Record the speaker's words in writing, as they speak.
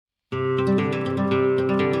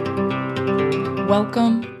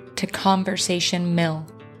Welcome to Conversation Mill.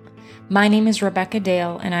 My name is Rebecca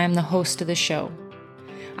Dale, and I am the host of the show.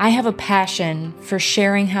 I have a passion for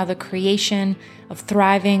sharing how the creation of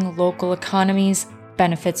thriving local economies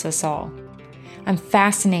benefits us all. I'm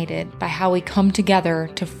fascinated by how we come together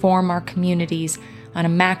to form our communities on a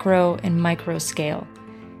macro and micro scale,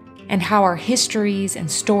 and how our histories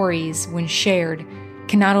and stories, when shared,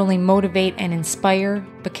 can not only motivate and inspire,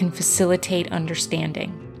 but can facilitate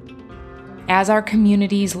understanding. As our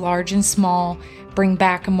communities, large and small, bring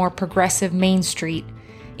back a more progressive Main Street,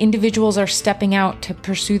 individuals are stepping out to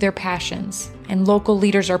pursue their passions, and local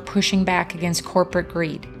leaders are pushing back against corporate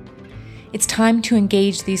greed. It's time to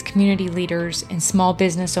engage these community leaders and small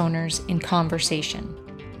business owners in conversation.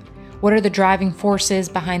 What are the driving forces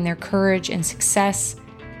behind their courage and success?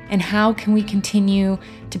 And how can we continue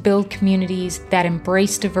to build communities that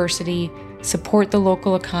embrace diversity, support the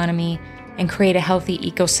local economy, and create a healthy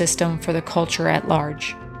ecosystem for the culture at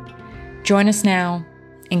large? Join us now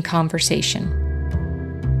in conversation.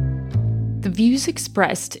 The views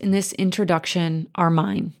expressed in this introduction are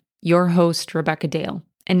mine, your host, Rebecca Dale,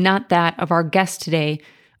 and not that of our guest today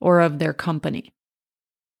or of their company.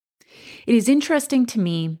 It is interesting to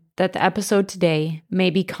me that the episode today may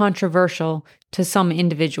be controversial to some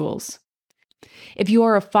individuals. If you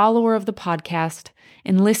are a follower of the podcast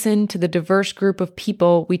and listen to the diverse group of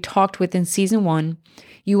people we talked with in season 1,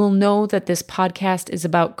 you will know that this podcast is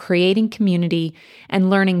about creating community and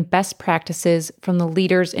learning best practices from the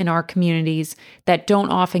leaders in our communities that don't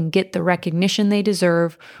often get the recognition they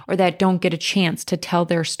deserve or that don't get a chance to tell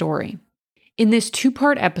their story. In this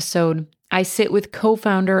 2-part episode, I sit with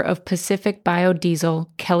co-founder of Pacific Biodiesel,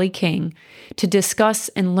 Kelly King, to discuss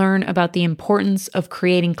and learn about the importance of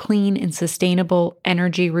creating clean and sustainable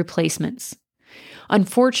energy replacements.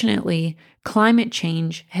 Unfortunately, climate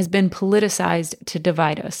change has been politicized to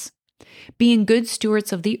divide us. Being good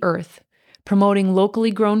stewards of the earth, promoting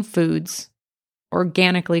locally grown foods,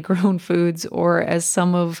 organically grown foods, or as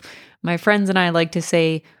some of my friends and I like to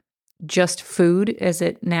say, just food as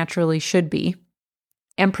it naturally should be,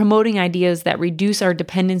 and promoting ideas that reduce our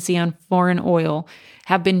dependency on foreign oil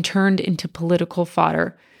have been turned into political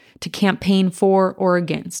fodder to campaign for or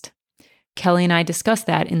against. Kelly and I discussed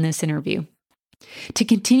that in this interview. To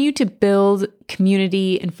continue to build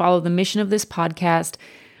community and follow the mission of this podcast,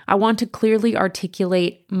 I want to clearly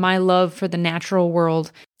articulate my love for the natural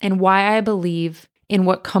world and why I believe in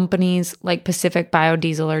what companies like Pacific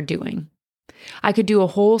Biodiesel are doing. I could do a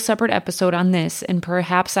whole separate episode on this, and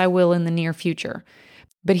perhaps I will in the near future.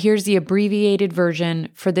 But here's the abbreviated version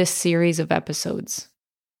for this series of episodes.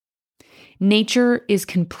 Nature is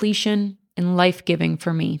completion and life-giving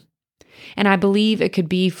for me. And I believe it could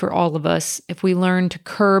be for all of us if we learn to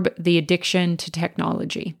curb the addiction to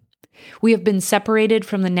technology. We have been separated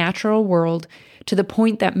from the natural world to the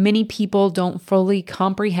point that many people don't fully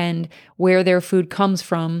comprehend where their food comes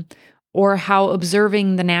from or how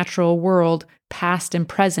observing the natural world, past and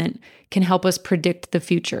present, can help us predict the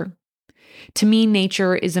future. To me,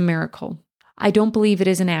 nature is a miracle. I don't believe it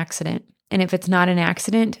is an accident. And if it's not an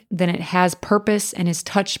accident, then it has purpose and is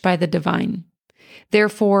touched by the divine.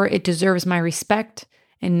 Therefore, it deserves my respect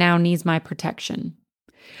and now needs my protection.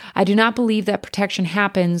 I do not believe that protection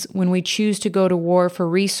happens when we choose to go to war for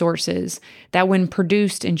resources that, when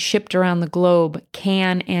produced and shipped around the globe,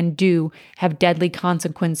 can and do have deadly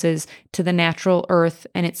consequences to the natural earth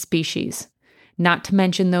and its species, not to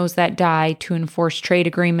mention those that die to enforce trade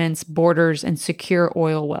agreements, borders, and secure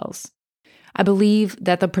oil wells. I believe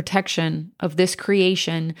that the protection of this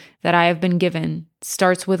creation that I have been given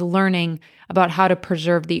starts with learning about how to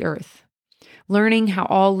preserve the earth, learning how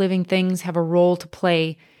all living things have a role to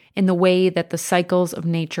play in the way that the cycles of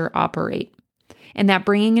nature operate, and that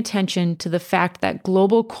bringing attention to the fact that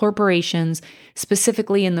global corporations,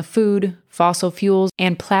 specifically in the food, fossil fuels,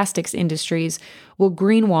 and plastics industries, will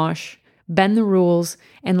greenwash, bend the rules,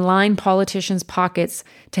 and line politicians' pockets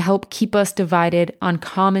to help keep us divided on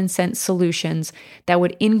common sense solutions that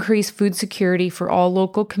would increase food security for all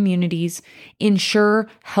local communities, ensure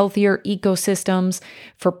healthier ecosystems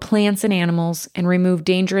for plants and animals, and remove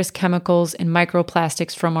dangerous chemicals and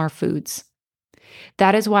microplastics from our foods.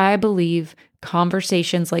 That is why I believe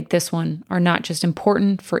conversations like this one are not just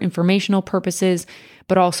important for informational purposes,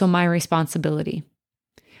 but also my responsibility.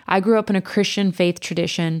 I grew up in a Christian faith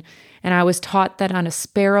tradition, and I was taught that not a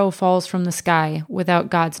sparrow falls from the sky without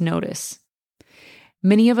God's notice.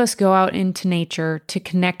 Many of us go out into nature to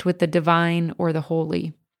connect with the divine or the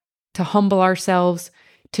holy, to humble ourselves,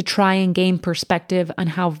 to try and gain perspective on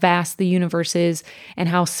how vast the universe is and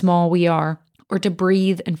how small we are, or to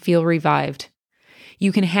breathe and feel revived.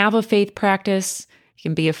 You can have a faith practice, You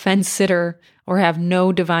can be a fence sitter or have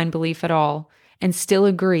no divine belief at all and still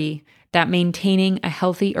agree that maintaining a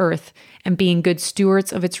healthy earth and being good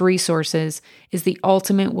stewards of its resources is the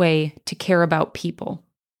ultimate way to care about people,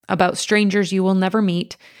 about strangers you will never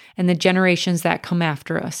meet and the generations that come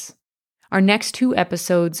after us. Our next 2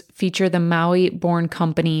 episodes feature the Maui-born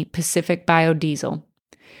company Pacific Biodiesel.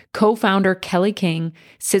 Co-founder Kelly King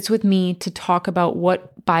sits with me to talk about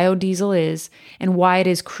what biodiesel is and why it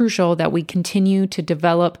is crucial that we continue to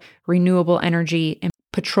develop renewable energy and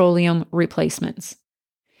petroleum replacements.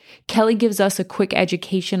 Kelly gives us a quick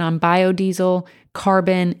education on biodiesel,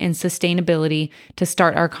 carbon, and sustainability to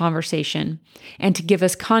start our conversation and to give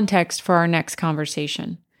us context for our next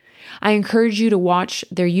conversation. I encourage you to watch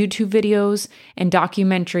their YouTube videos and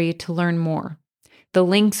documentary to learn more. The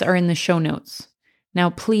links are in the show notes. Now,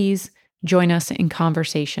 please join us in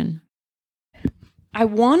conversation. I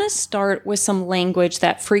want to start with some language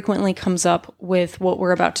that frequently comes up with what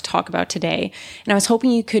we're about to talk about today. And I was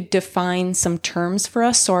hoping you could define some terms for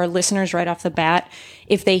us so our listeners right off the bat,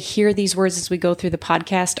 if they hear these words as we go through the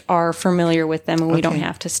podcast, are familiar with them and we don't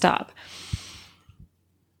have to stop.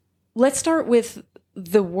 Let's start with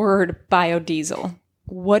the word biodiesel.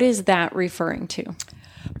 What is that referring to?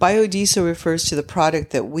 Biodiesel refers to the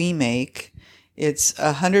product that we make. It's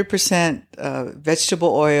 100%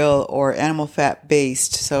 vegetable oil or animal fat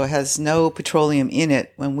based, so it has no petroleum in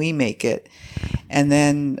it when we make it. And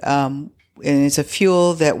then and it's a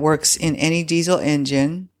fuel that works in any diesel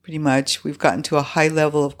engine, pretty much. We've gotten to a high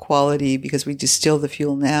level of quality because we distill the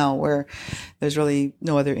fuel now where there's really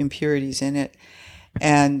no other impurities in it.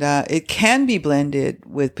 And it can be blended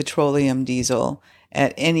with petroleum diesel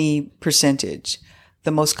at any percentage. The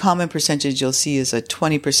most common percentage you'll see is a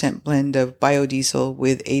 20% blend of biodiesel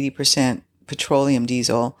with 80% petroleum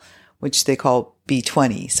diesel, which they call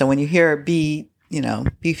B20. So when you hear B50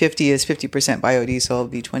 is 50% biodiesel,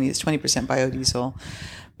 B20 is 20% biodiesel.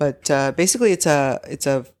 But basically it's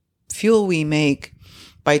a fuel we make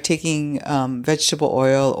by taking vegetable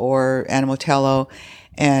oil or animal tallow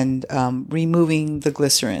and removing the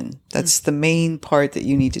glycerin. That's the main part that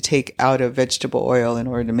you need to take out of vegetable oil in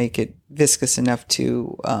order to make it viscous enough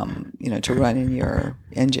to run in your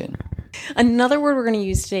engine. Another word we're going to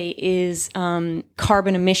use today is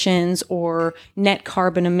carbon emissions or net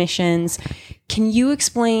carbon emissions. Can you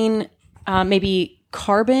explain maybe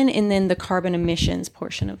carbon and then the carbon emissions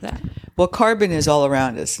portion of that? Well, carbon is all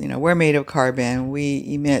around us. We're made of carbon.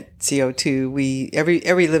 We emit CO2.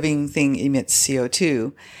 Every living thing emits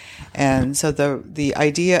CO2. And so the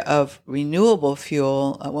idea of renewable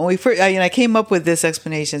fuel, when we first, I came up with this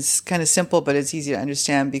explanation. It's kind of simple, but it's easy to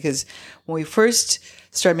understand because when we first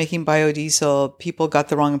started making biodiesel, people got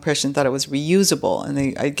the wrong impression, thought it was reusable.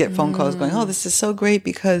 And I'd get phone calls going, oh, this is so great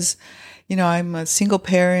because I'm a single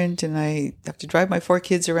parent and I have to drive my 4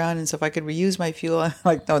 kids around. And so if I could reuse my fuel, I'm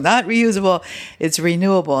like, no, not reusable. It's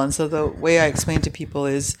renewable. And so the way I explain to people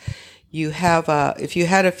is if you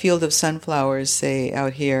had a field of sunflowers, say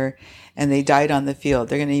out here, and they died on the field,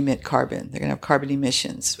 they're going to emit carbon. They're going to have carbon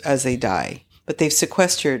emissions as they die. But they've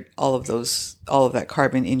sequestered all of that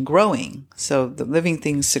carbon in growing. So the living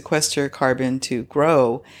things sequester carbon to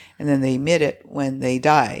grow and then they emit it when they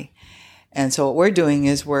die. And so what we're doing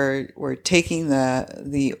is we're taking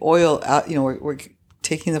the oil out, we're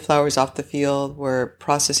taking the flowers off the field, we're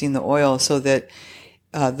processing the oil so that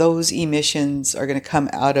those emissions are going to come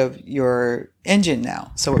out of your engine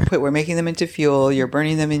now. So we're making them into fuel, you're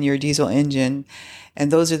burning them in your diesel engine, and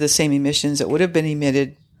those are the same emissions that would have been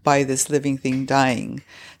emitted by this living thing dying.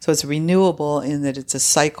 So it's renewable in that it's a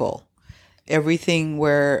cycle. Everything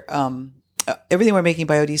we're making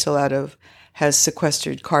biodiesel out of has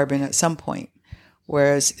sequestered carbon at some point.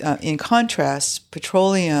 Whereas in contrast,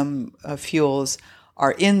 petroleum fuels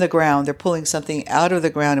are in the ground. They're pulling something out of the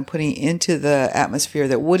ground and putting it into the atmosphere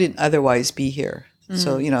that wouldn't otherwise be here. Mm-hmm.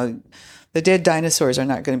 So, the dead dinosaurs are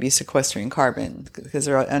not going to be sequestering carbon because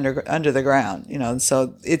they're under the ground, So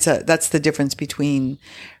that's the difference between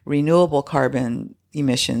renewable carbon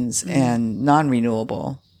emissions and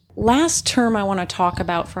non-renewable. Last term I want to talk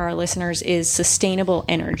about for our listeners is sustainable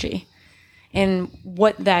energy and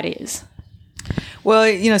what that is. Well,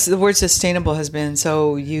 so the word sustainable has been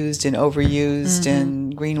so used and overused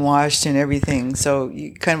and greenwashed and everything. So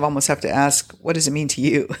you kind of almost have to ask, what does it mean to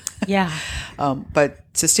you? Yeah. But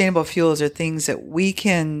sustainable fuels are things that we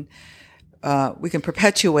can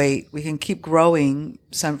perpetuate. We can keep growing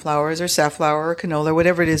sunflowers or safflower or canola,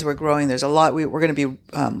 whatever it is we're growing. There's a lot. We're going to be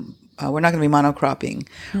we're not going to be monocropping.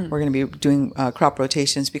 We're going to be doing crop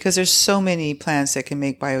rotations because there's so many plants that can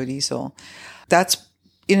make biodiesel. That's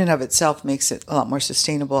in and of itself makes it a lot more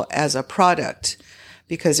sustainable as a product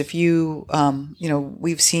Because if you,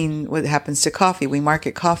 we've seen what happens to coffee. We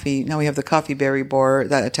market coffee. Now we have the coffee berry borer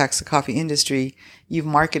that attacks the coffee industry. You've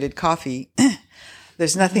marketed coffee.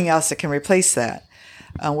 There's nothing else that can replace that.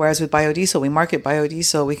 Whereas with biodiesel, we market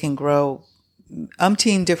biodiesel. We can grow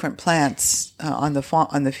umpteen different plants on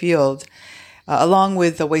the field, along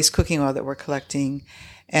with the waste cooking oil that we're collecting,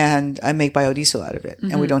 and I make biodiesel out of it.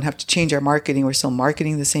 And we don't have to change our marketing. We're still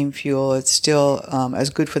marketing the same fuel. It's still as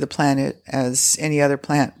good for the planet as any other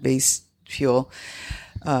plant-based fuel.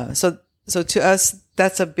 So to us,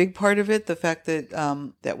 that's a big part of it. The fact that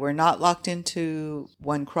that we're not locked into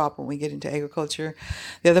one crop when we get into agriculture.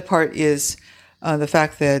 The other part is the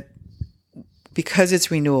fact that because it's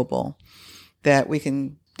renewable, that we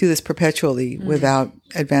can do this perpetually without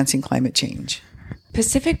advancing climate change.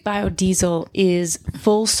 Pacific Biodiesel is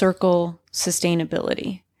full circle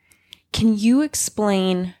sustainability. Can you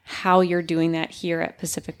explain how you're doing that here at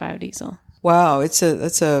Pacific Biodiesel? Wow,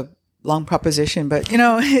 that's a long proposition, but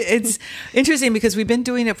it's interesting because we've been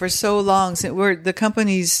doing it for so long. So the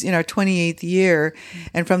company's in our 28th year,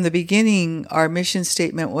 and from the beginning, our mission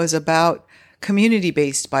statement was about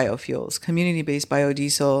community-based biofuels, community-based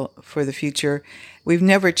biodiesel for the future. We've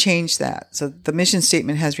never changed that. So the mission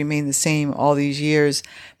statement has remained the same all these years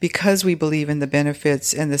because we believe in the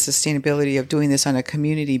benefits and the sustainability of doing this on a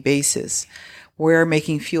community basis. We're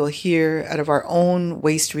making fuel here out of our own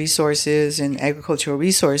waste resources and agricultural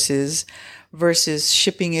resources versus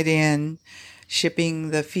shipping it in,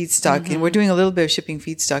 shipping the feedstock in. We're doing a little bit of shipping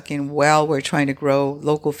feedstock in while we're trying to grow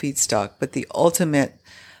local feedstock, but the ultimate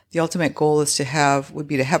goal would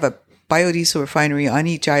be to have a biodiesel refinery on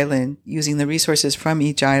each island using the resources from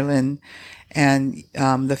each island and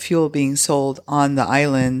the fuel being sold on the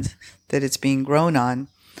island that it's being grown on.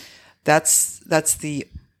 That's the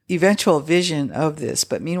eventual vision of this.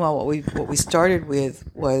 But meanwhile, what we started with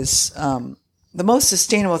was the most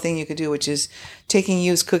sustainable thing you could do, which is taking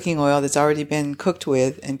used cooking oil that's already been cooked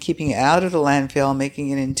with and keeping it out of the landfill, making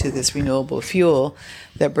it into this renewable fuel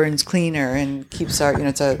that burns cleaner and keeps our,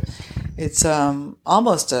 it's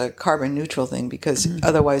almost a carbon neutral thing because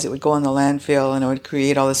otherwise it would go in the landfill and it would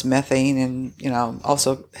create all this methane and,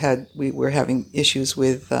 also we're having issues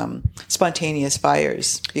with spontaneous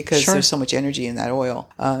fires because there's so much energy in that oil.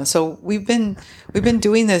 So we've been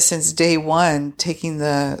doing this since day one, taking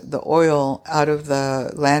the oil out of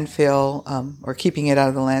the landfill, or keeping it out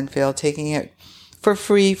of the landfill, taking it for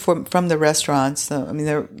free from the restaurants.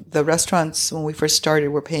 The restaurants, when we first started,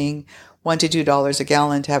 were paying $1 to $2 a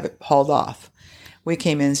gallon to have it hauled off. We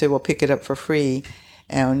came in and said, we'll pick it up for free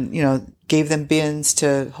and, gave them bins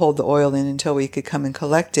to hold the oil in until we could come and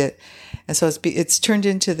collect it. And so it's turned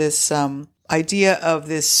into this idea of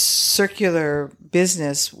this circular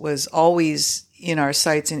business was always in our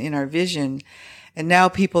sights and in our vision. And now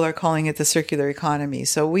people are calling it the circular economy.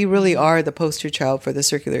 So we really are the poster child for the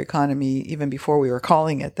circular economy even before we were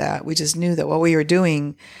calling it that. We just knew that what we were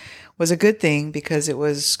doing was a good thing because it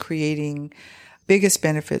was creating biggest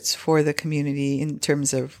benefits for the community in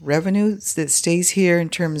terms of revenue that stays here, in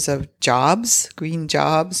terms of jobs, green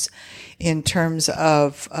jobs, in terms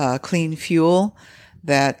of clean fuel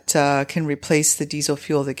that can replace the diesel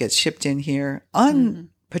fuel that gets shipped in here on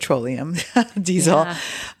petroleum diesel.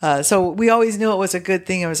 Yeah. So we always knew it was a good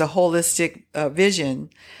thing. It was a holistic vision.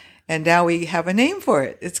 And now we have a name for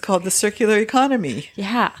it. It's called the circular economy.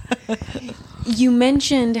 Yeah. You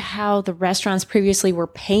mentioned how the restaurants previously were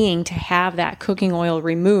paying to have that cooking oil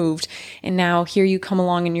removed. And now here you come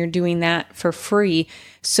along and you're doing that for free.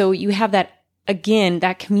 So you have that, again,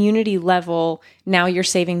 that community level. Now you're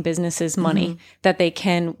saving businesses money that they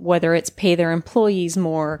can, whether it's pay their employees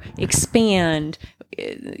more, expand,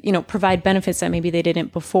 provide benefits that maybe they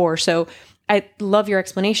didn't before. So I love your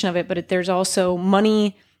explanation of it, but there's also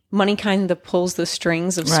money kind of pulls the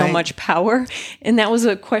strings of so much power. And that was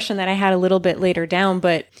a question that I had a little bit later down,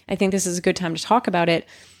 but I think this is a good time to talk about it.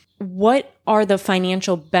 What are the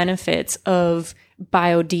financial benefits of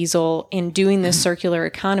biodiesel in doing this circular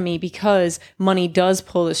economy? Because money does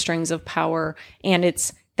pull the strings of power, and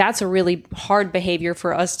that's a really hard behavior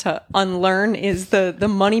for us to unlearn, is the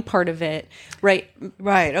money part of it, right?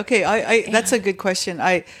 Right. Okay. That's a good question.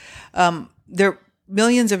 There are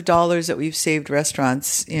millions of dollars that we've saved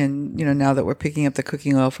restaurants in, now that we're picking up the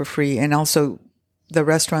cooking oil for free. And also the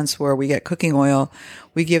restaurants where we get cooking oil,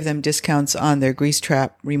 we give them discounts on their grease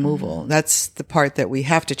trap removal. That's the part that we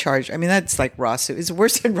have to charge. That's like raw sewage. It's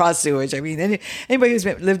worse than raw sewage. Anybody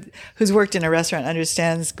who's worked in a restaurant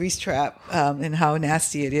understands grease trap, and how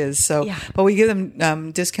nasty it is. So, but we give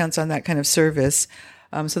them, discounts on that kind of service.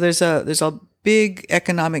 So there's a big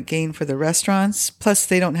economic gain for the restaurants. Plus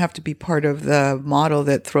they don't have to be part of the model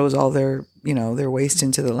that throws all their their waste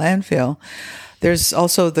into the landfill. There's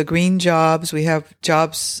also the green jobs. We have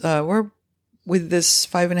jobs, we're with this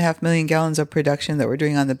 5.5 million gallons of production that we're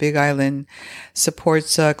doing on the Big Island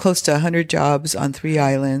supports close to 100 jobs on 3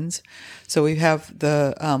 islands. So we have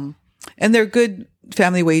and they're good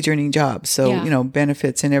family wage earning jobs. So,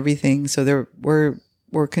 benefits and everything. So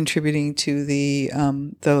we're contributing to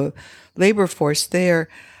the labor force there.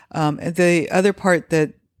 The other part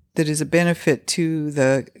that is a benefit to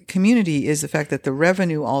the community is the fact that the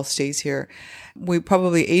revenue all stays here. We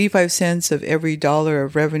probably 85 cents of every dollar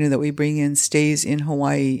of revenue that we bring in stays in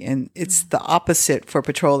Hawaii. And it's the opposite for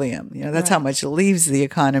petroleum. That's how much leaves the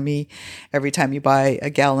economy every time you buy a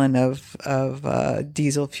gallon of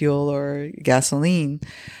diesel fuel or gasoline.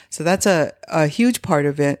 So that's a huge part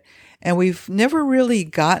of it. And we've never really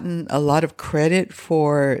gotten a lot of credit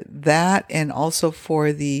for that and also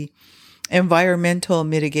for the environmental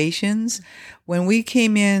mitigations. When we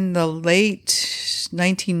came in the late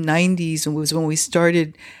 1990s, was when we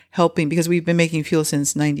started helping, because we've been making fuel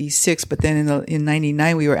since 96, but then in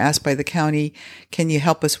 99, we were asked by the county, can you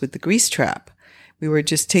help us with the grease trap? We were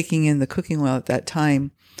just taking in the cooking oil at that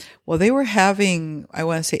time. Well, they were having, I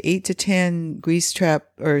want to say 8 to 10 grease trap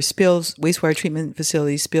or spills, wastewater treatment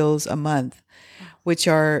facility spills a month, which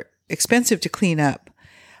are expensive to clean up.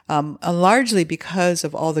 Largely because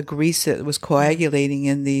of all the grease that was coagulating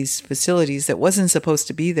in these facilities that wasn't supposed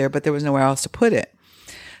to be there, but there was nowhere else to put it.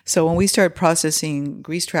 So when we started processing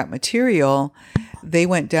grease trap material, they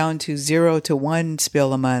went down to 0 to 1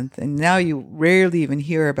 spill a month. And now you rarely even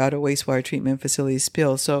hear about a wastewater treatment facility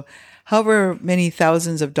spill. So however many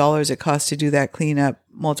thousands of dollars it costs to do that cleanup,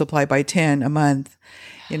 multiply by 10 a month,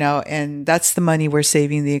 and that's the money we're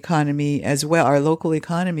saving the economy as well, our local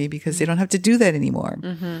economy, because they don't have to do that anymore.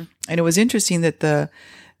 Mm-hmm. And it was interesting that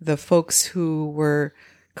the folks who were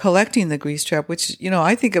collecting the grease trap, which,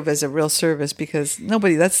 I think of as a real service, because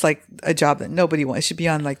that's like a job that nobody wants. It should be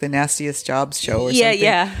on like the Nastiest Jobs show or something.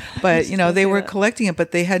 Yeah. But, they were collecting it,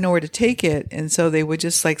 but they had nowhere to take it. And so they would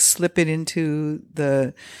just like slip it into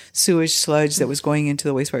the sewage sludge that was going into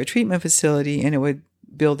the wastewater treatment facility, and it would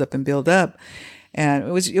build up and build up. And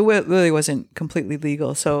it really wasn't completely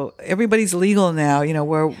legal. So everybody's legal now,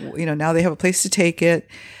 where, now they have a place to take it.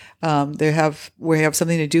 We have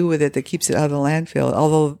something to do with it that keeps it out of the landfill.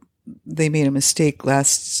 Although they made a mistake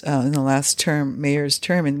in the last term, mayor's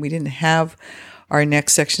term, and we didn't have our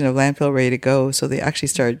next section of landfill ready to go. So they actually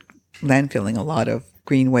started landfilling a lot of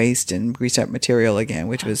green waste and grease up material again,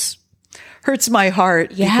 which hurts my heart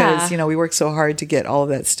because, we worked so hard to get all of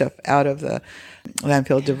that stuff out of the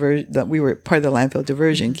landfill diversion. We were part of the landfill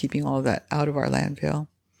diversion, keeping all of that out of our landfill.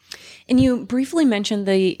 And you briefly mentioned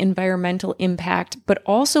the environmental impact, but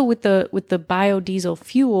also with the biodiesel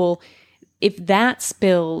fuel, if that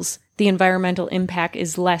spills, the environmental impact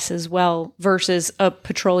is less as well versus a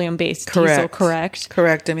petroleum-based diesel, correct?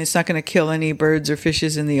 Correct. I mean, it's not going to kill any birds or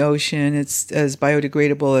fishes in the ocean. It's as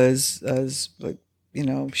biodegradable as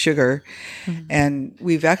sugar. Mm-hmm. And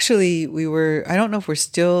we were, I don't know if we're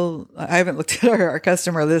still, I haven't looked at our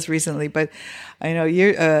customer list recently, but I know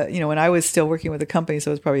when I was still working with the company, so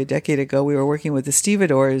it was probably a decade ago, we were working with the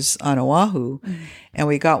stevedores on Oahu, and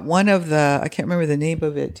we got one of I can't remember the name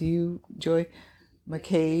of it. Do you, Joy?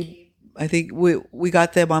 McCabe? I think we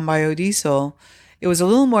got them on biodiesel. It was a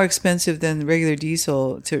little more expensive than regular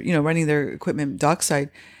diesel to, running their equipment dockside.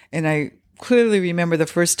 And I clearly remember the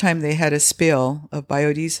first time they had a spill of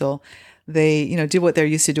biodiesel, they, did what they're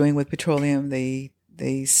used to doing with petroleum.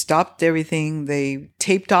 They stopped everything. They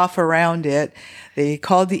taped off around it. They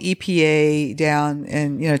called the EPA down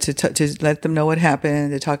and, to let them know what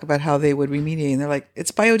happened, to talk about how they would remediate. And they're like,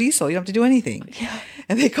 it's biodiesel. You don't have to do anything. Yeah.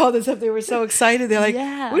 And they called us up. They were so excited. They're like,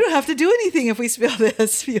 we don't have to do anything if we spill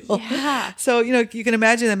this fuel. Yeah. So, you can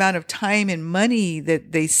imagine the amount of time and money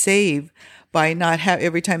that they save by not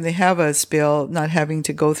every time they have a spill, not having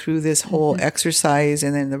to go through this whole exercise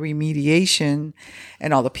and then the remediation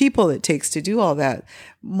and all the people it takes to do all that,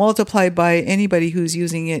 multiplied by anybody who's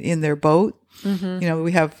using it in their boat. Mm-hmm.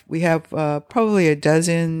 We have probably a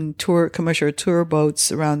dozen commercial tour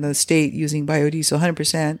boats around the state using biodiesel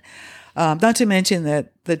 100%. Not to mention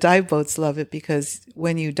that the dive boats love it, because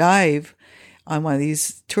when you dive on one of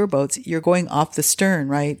these tour boats, you're going off the stern,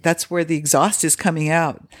 right? That's where the exhaust is coming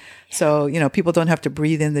out. So, people don't have to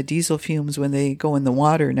breathe in the diesel fumes when they go in the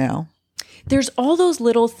water now. There's all those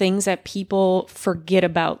little things that people forget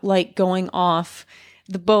about, like going off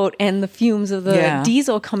the boat and the fumes of the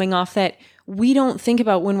diesel coming off, that we don't think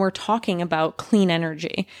about when we're talking about clean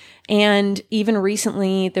energy. And even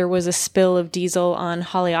recently, there was a spill of diesel on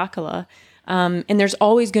Haleakala. And there's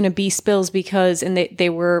always going to be spills because, and they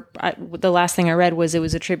were, the last thing I read was it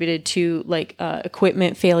was attributed to like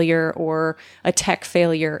equipment failure or a tech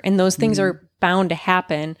failure. And those things are bound to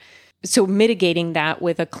happen. So mitigating that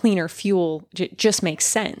with a cleaner fuel just makes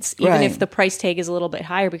sense, even if the price tag is a little bit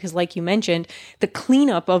higher, because like you mentioned, the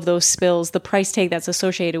cleanup of those spills, the price tag that's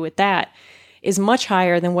associated with that is much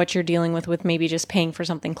higher than what you're dealing with maybe just paying for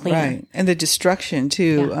something cleaner. Right. And the destruction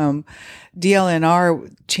too. Yeah.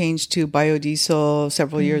 DLNR changed to biodiesel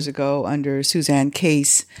several years ago under Suzanne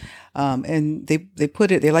Case. And they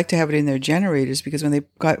put it, they like to have it in their generators because they've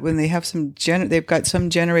got some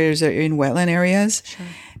generators that are in wetland areas. Sure.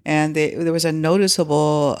 And there was a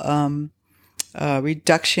noticeable,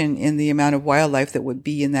 reduction in the amount of wildlife that would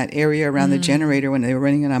be in that area around the generator when they were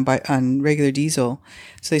running it on regular diesel.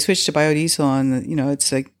 So they switched to biodiesel, and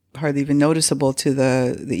it's like hardly even noticeable to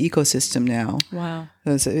the ecosystem now. Wow,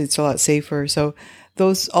 it's a lot safer. So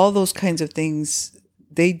all those kinds of things,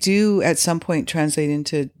 they do at some point translate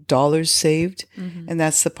into dollars saved, and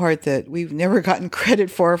that's the part that we've never gotten credit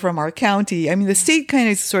for from our county. I mean, the state kind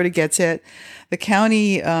of sort of gets it. The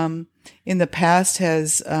county, in the past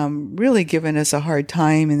has really given us a hard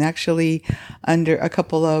time, and actually under a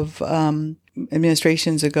couple of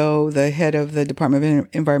administrations ago, the head of the Department of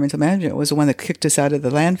Environmental Management was the one that kicked us out of the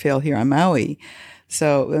landfill here on Maui.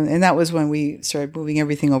 So, and that was when we started moving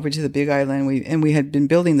everything over to the Big Island. We had been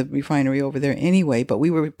building the refinery over there anyway, but we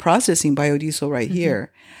were processing biodiesel right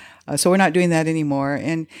here. So we're not doing that anymore.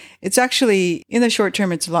 And it's actually, in the short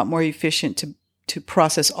term, it's a lot more efficient to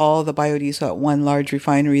process all the biodiesel at one large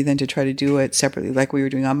refinery than to try to do it separately, like we were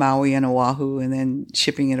doing on Maui and Oahu, and then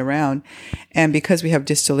shipping it around. And because we have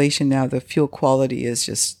distillation now, the fuel quality is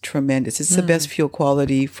just tremendous. It's the best fuel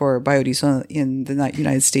quality for biodiesel in the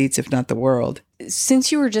United States, if not the world.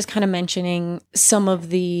 Since you were just kind of mentioning some of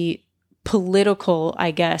the political,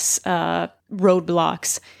 I guess,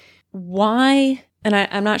 roadblocks, why, and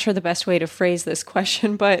I'm not sure the best way to phrase this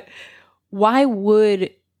question, but why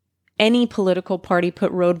would any political party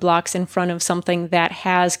put roadblocks in front of something that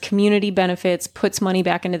has community benefits, puts money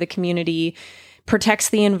back into the community, protects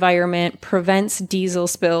the environment, prevents diesel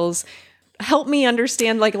spills? Help me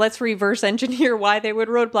understand, like, let's reverse engineer why they would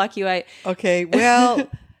roadblock you. Okay, well,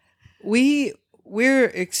 we're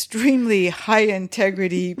extremely high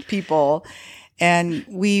integrity people, and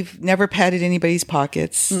we've never padded anybody's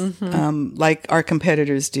pockets, like our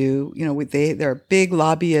competitors do. They're big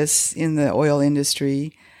lobbyists in the oil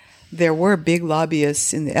industry. There were big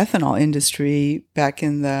lobbyists in the ethanol industry back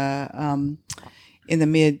in the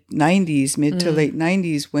mid to late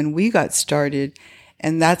 90s when we got started,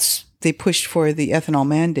 and they pushed for the ethanol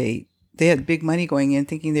mandate. They had big money going in,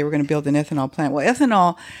 thinking they were going to build an ethanol plant. Well,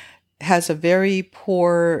 ethanol has a very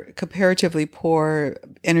comparatively poor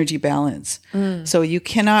energy balance. So you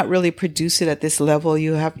cannot really produce it at this level.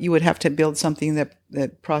 You would have to build something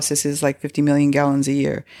that processes like 50 million gallons a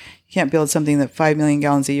year. You can't build something that 5 million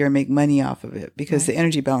gallons a year and make money off of it because the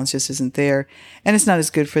energy balance just isn't there. And it's not as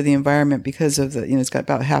good for the environment because of it's got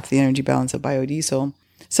about half the energy balance of biodiesel.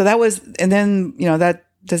 So that was, and then, that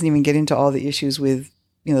doesn't even get into all the issues with,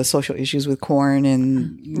 the social issues with corn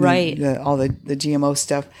and all the GMO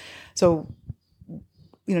stuff. So,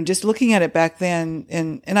 just looking at it back then,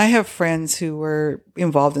 and I have friends who were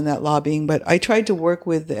involved in that lobbying, but I tried to work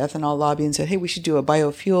with the ethanol lobby and said, hey, we should do a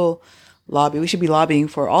biofuel lobby. We should be lobbying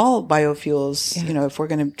for all biofuels, if we're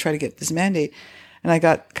going to try to get this mandate. And I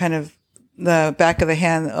got kind of the back of the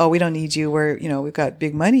hand, oh, we don't need you. We've got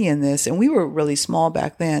big money in this. And we were really small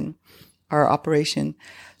back then, our operation.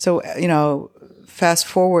 So, fast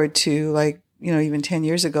forward to even 10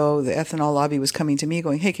 years ago, the ethanol lobby was coming to me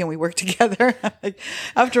going, hey, can we work together?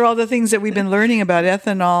 After all the things that we've been learning about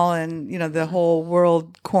ethanol and, the whole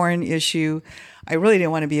world corn issue, I really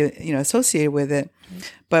didn't want to be, associated with it.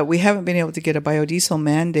 But we haven't been able to get a biodiesel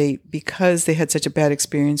mandate because they had such a bad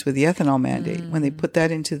experience with the ethanol mandate. When they put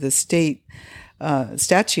that into the state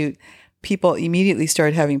statute, people immediately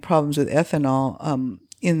started having problems with ethanol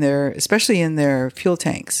especially in their fuel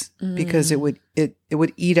tanks, because it would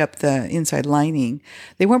eat up the inside lining.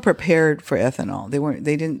 They weren't prepared for ethanol.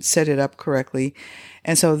 They didn't set it up correctly.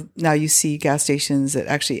 And so now you see gas stations that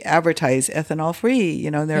actually advertise ethanol free,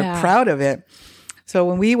 they're proud of it. So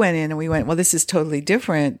when we went in and well, this is totally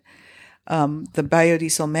different. The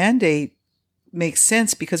biodiesel mandate makes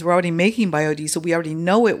sense because we're already making biodiesel. We already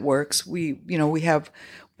know it works. We have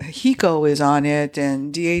HECO is on it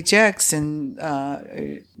and DHX and,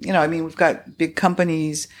 we've got big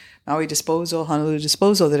companies, Maui Disposal, Honolulu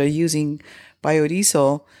Disposal, that are using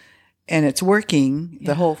biodiesel and it's working.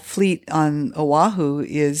 The whole fleet on Oahu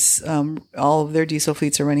is, all of their diesel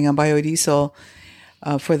fleets are running on biodiesel.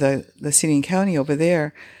 for the city and county over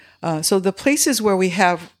there. So the places where we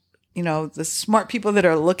have, the smart people that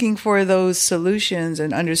are looking for those solutions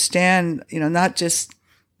and understand, not just,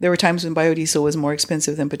 there were times when biodiesel was more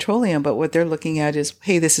expensive than petroleum, but what they're looking at is,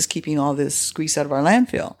 hey, this is keeping all this grease out of our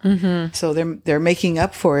landfill. Mm-hmm. So they're making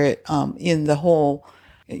up for it in the whole,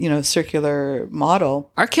 circular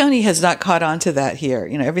model. Our county has not caught on to that here.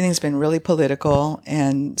 Everything's been really political.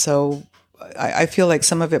 And so I feel like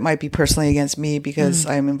some of it might be personally against me because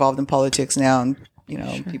I'm involved in politics now and,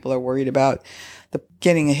 sure. People are worried about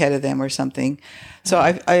getting ahead of them or something. So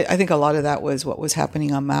I think a lot of that was what was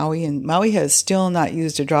happening on Maui, and Maui has still not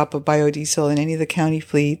used a drop of biodiesel in any of the county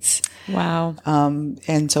fleets. Wow.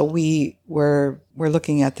 And so we're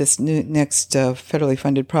looking at this next federally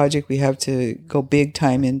funded project. We have to go big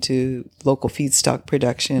time into local feedstock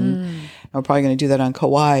production. And we're probably going to do that on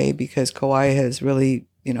Kauai because Kauai has really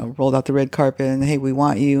rolled out the red carpet and, hey, we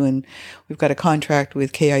want you. And we've got a contract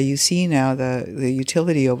with KIUC now, the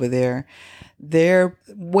utility over there. They're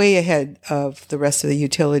way ahead of the rest of the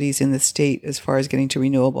utilities in the state as far as getting to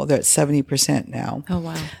renewable. They're at 70% now. Oh,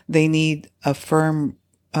 wow. They need a firm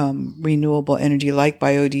renewable energy like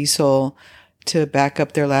biodiesel to back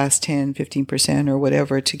up their last 10, 15% or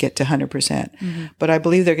whatever to get to 100%. Mm-hmm. But I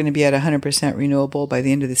believe they're going to be at 100% renewable by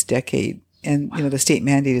the end of this decade. And, the state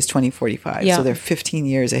mandate is 2045. Yeah. So they're 15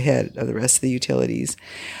 years ahead of the rest of the utilities.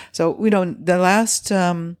 So, the last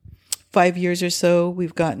 5 years or so,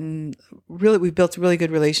 we've built really good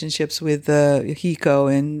relationships with HECO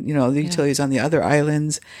and, the utilities on the other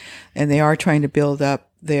islands. And they are trying to build up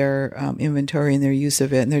their inventory and their use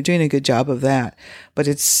of it. And they're doing a good job of that. But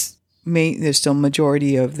there's still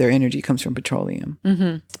majority of their energy comes from petroleum.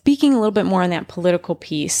 Mm-hmm. Speaking a little bit more on that political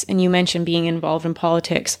piece, and you mentioned being involved in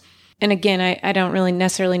politics. And again, I don't really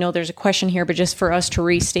necessarily know there's a question here, but just for us to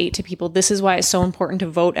restate to people, this is why it's so important to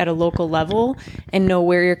vote at a local level and know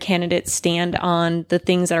where your candidates stand on the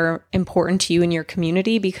things that are important to you in your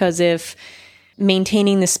community. Because if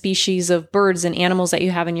maintaining the species of birds and animals that you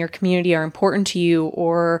have in your community are important to you,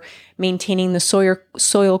 or maintaining the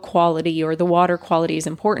soil quality or the water quality is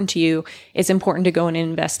important to you, it's important to go and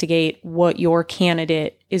investigate what your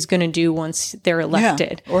candidate is going to do once they're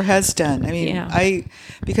elected. Yeah, or has done. I mean,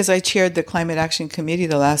 because I chaired the Climate Action Committee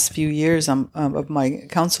the last few years of my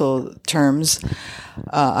council terms,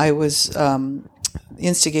 I was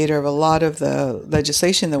instigator of a lot of the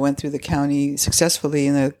legislation that went through the county successfully,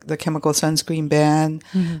 in the chemical sunscreen ban,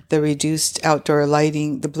 the reduced outdoor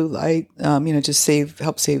lighting, the blue light, to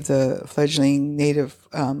help save the fledgling native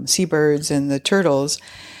seabirds and the turtles,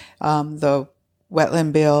 the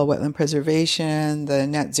wetland bill, wetland preservation, the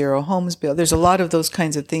net zero homes bill. There's a lot of those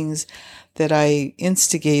kinds of things that I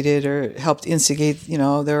instigated or helped instigate. There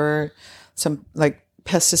were some like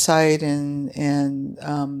pesticide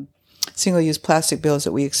and single-use plastic bills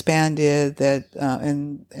that we expanded, that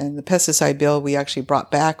and the pesticide bill we actually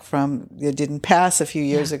brought back from, it didn't pass a few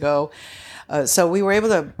years ago. So we were able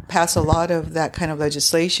to pass a lot of that kind of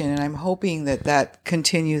legislation, and I'm hoping that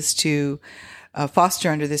continues to foster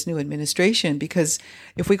under this new administration, because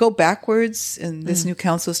if we go backwards and this new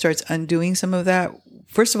council starts undoing some of that,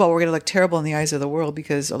 first of all, we're going to look terrible in the eyes of the world,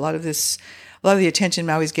 because a lot of the attention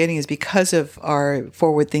Maui's getting is because of our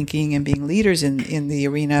forward thinking and being leaders in the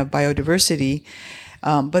arena of biodiversity.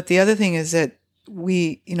 But the other thing is that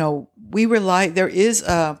we rely, there is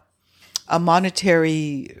a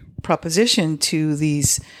monetary proposition to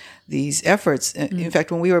these efforts. In fact,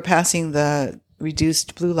 when we were passing the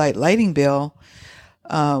reduced blue light lighting bill,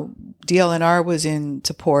 DLNR was in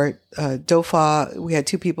support. DOFA, we had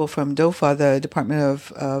two people from DOFA, the Department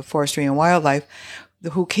of Forestry and Wildlife,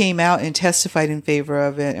 who came out and testified in favor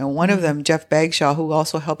of it. And one of them, Jeff Bagshaw, who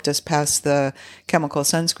also helped us pass the chemical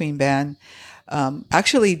sunscreen ban,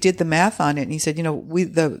 actually did the math on it. And he said,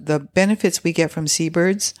 the benefits we get from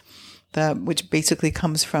seabirds, which basically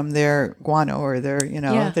comes from their guano or their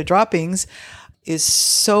their droppings, is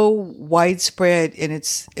so widespread, and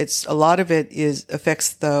it's a lot of it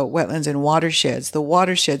affects the wetlands and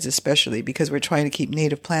watersheds especially, because we're trying to keep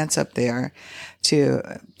native plants up there to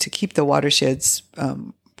keep the watersheds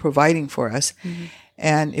providing for us.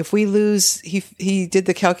 And if we lose, he did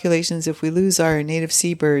the calculations, if we lose our native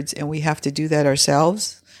seabirds and we have to do that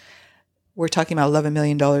ourselves, we're talking about $11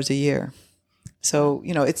 million a year. So,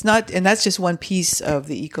 it's not, and that's just one piece of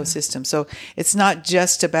the ecosystem. So it's not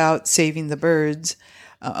just about saving the birds.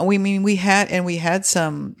 We had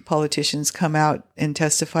some politicians come out and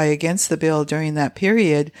testify against the bill during that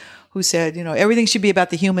period who said, everything should be about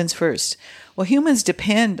the humans first. Well, humans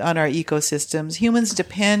depend on our ecosystems. Humans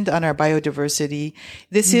depend on our biodiversity.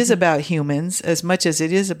 This is about humans as much as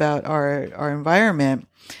it is about our environment.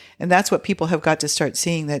 And that's what people have got to start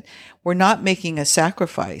seeing, that we're not making a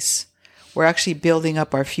sacrifice. We're actually building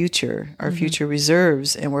up our future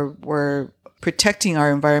reserves, and we're protecting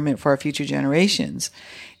our environment for our future generations.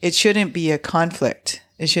 It shouldn't be a conflict.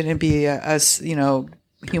 It shouldn't be us,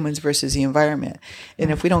 humans versus the environment.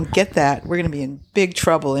 And if we don't get that, we're going to be in big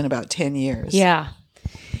trouble in about 10 years. Yeah.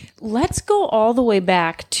 Let's go all the way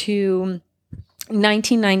back to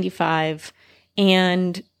 1995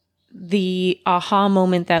 and the aha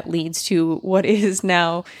moment that leads to what is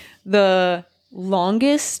now the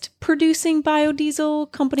longest producing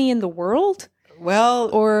biodiesel company in the world? Well,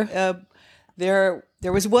 there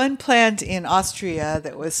was one plant in Austria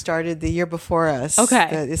that was started the year before us. Okay.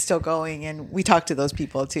 That is still going, and we talked to those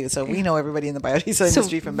people too. So we know everybody in the biodiesel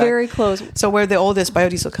industry from back. Very close. So we're the oldest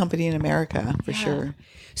biodiesel company in America, for sure.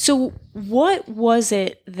 So what was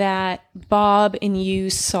it that Bob and you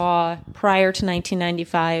saw prior to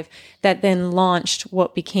 1995 that then launched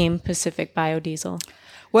what became Pacific Biodiesel?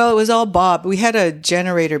 Well, it was all Bob. We had a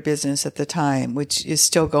generator business at the time, which is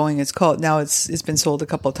still going. It's called, now it's been sold a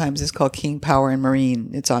couple of times. It's called King Power and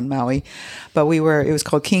Marine. It's on Maui. But it was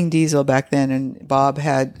called King Diesel back then. And Bob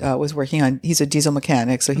was working on, he's a diesel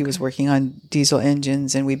mechanic. So he was working on diesel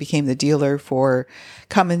engines, and we became the dealer for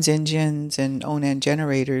Cummins engines and Onan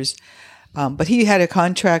generators. But he had a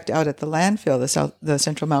contract out at the landfill, the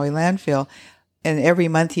Central Maui landfill. And every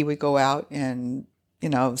month he would go out and,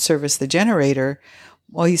 service the generator.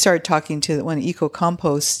 Well, he started talking to, when Eco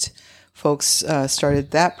Compost folks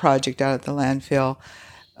started that project out at the landfill,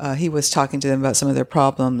 he was talking to them about some of their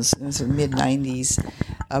problems. It was in the mid-90s.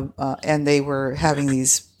 And they were having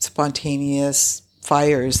these spontaneous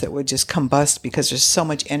fires that would just combust because there's so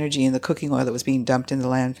much energy in the cooking oil that was being dumped in the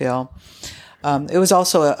landfill. It was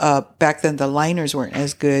also, back then the liners weren't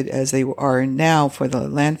as good as they are now for the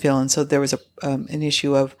landfill. And so there was an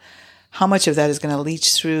issue of how much of that is going to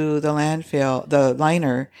leach through the landfill, the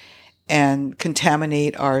liner, and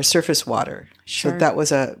contaminate our surface water. Sure. So that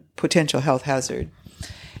was a potential health hazard.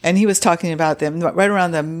 And he was talking about them right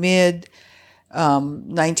around the mid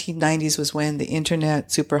 1990s was when the internet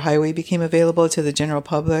superhighway became available to the general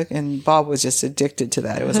public, and Bob was just addicted to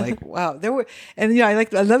that. It was like, wow,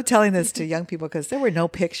 I love telling this to young people because there were no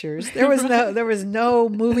pictures, there was no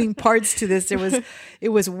moving parts to this. It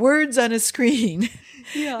was words on a screen.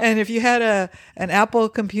 Yeah. And if you had an Apple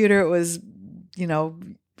computer, it was,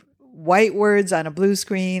 white words on a blue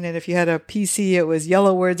screen. And if you had a PC, it was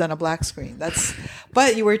yellow words on a black screen.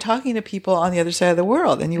 But you were talking to people on the other side of the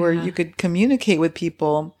world, and you could communicate with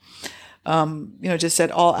people, just at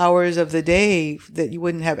all hours of the day that you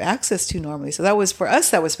wouldn't have access to normally. So for us,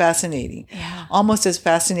 that was fascinating. Yeah. Almost as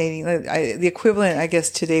fascinating. The equivalent, I guess,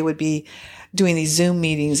 today would be doing these Zoom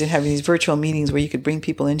meetings and having these virtual meetings where you could bring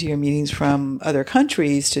people into your meetings from other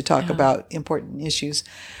countries to talk about important issues.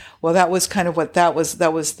 Well, that was kind of what that was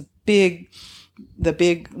the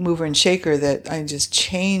big mover and shaker that I just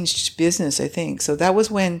changed business, I think. So that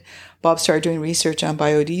was when Bob started doing research on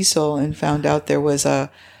biodiesel and found out there was an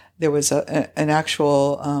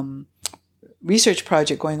actual research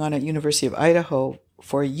project going on at University of Idaho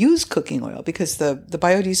for used cooking oil, because the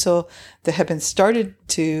biodiesel that had been started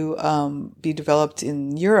to be developed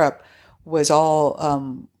in Europe was all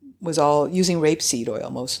using rapeseed oil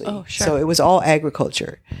mostly. Oh, sure. So it was all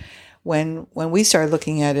agriculture. When we started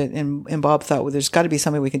looking at it, and Bob thought, well, there's got to be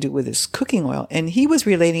something we can do with this cooking oil. And he was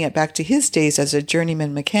relating it back to his days as a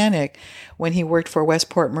journeyman mechanic when he worked for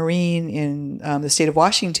Westport Marine in the state of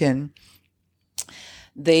Washington.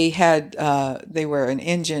 They were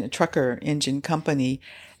a trucker engine company.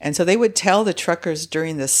 And so they would tell the truckers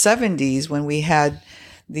during the 70s when we had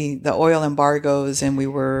the oil embargoes, and we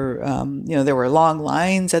were, there were long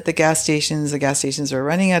lines at the gas stations. The gas stations were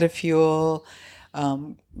running out of fuel.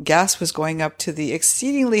 Gas was going up to the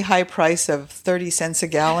exceedingly high price of 30 cents a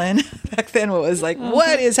gallon. Back then it was like,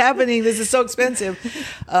 what is happening? This is so expensive.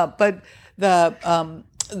 But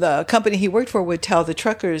the company he worked for would tell the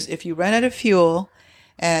truckers, if you run out of fuel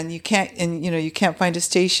and you can't find a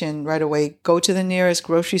station right away, go to the nearest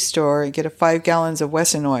grocery store and get 5 gallons of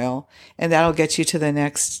Wesson oil, and that'll get you to the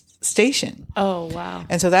next station. Oh, wow.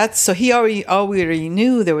 And so he already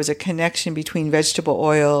knew there was a connection between vegetable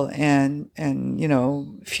oil and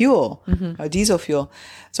fuel, diesel fuel.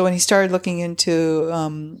 So when he started looking into,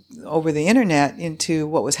 over the internet, into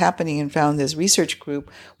what was happening and found this research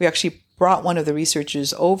group, we actually brought one of the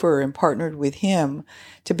researchers over and partnered with him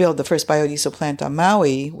to build the first biodiesel plant on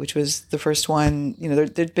Maui, which was the first one.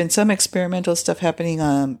 There'd been some experimental stuff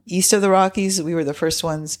happening east of the Rockies. We were the first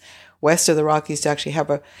ones west of the Rockies to actually have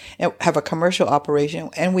a commercial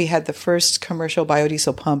operation. And we had the first commercial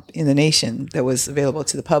biodiesel pump in the nation that was available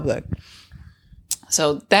to the public.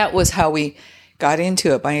 So that was how we got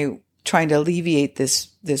into it, by trying to alleviate this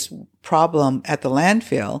problem at the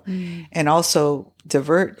landfill and also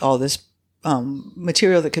divert all this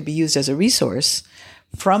material that could be used as a resource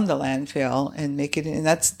from the landfill and make it, and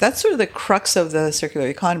that's sort of the crux of the circular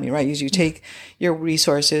economy, right? You take your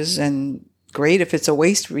resources, and great if it's a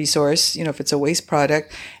waste resource, if it's a waste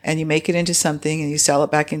product, and you make it into something and you sell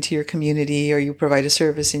it back into your community, or you provide a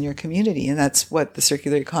service in your community. And that's what the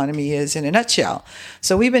circular economy is in a nutshell.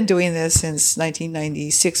 So we've been doing this since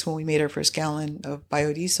 1996, when we made our first gallon of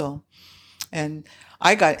biodiesel. And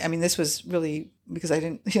this was really because I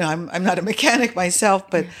didn't, I'm not a mechanic myself,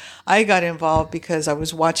 but I got involved because I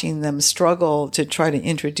was watching them struggle to try to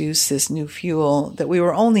introduce this new fuel that we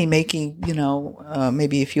were only making,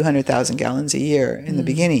 maybe a few 100,000 gallons a year in the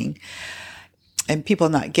beginning, and people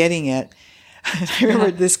not getting it. I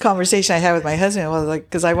remember this conversation I had with my husband. Well,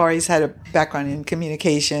 because I've always had a background in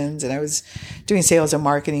communications, and I was doing sales and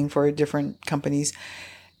marketing for different companies.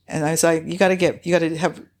 And I was like, you got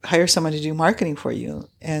to hire someone to do marketing for you.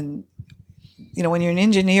 And, when you're an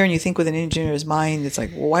engineer and you think with an engineer's mind, it's like,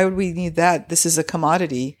 well, why would we need that? This is a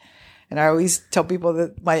commodity. And I always tell people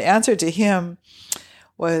that my answer to him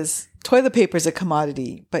was, toilet paper is a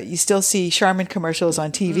commodity, but you still see Charmin commercials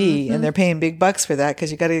on TV, and they're paying big bucks for that,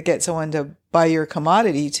 because you got to get someone to buy your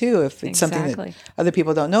commodity too, if it's something that other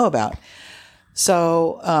people don't know about.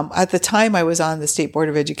 So at the time, I was on the State Board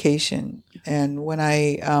of Education, and when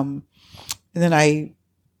and then I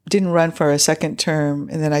didn't run for a second term,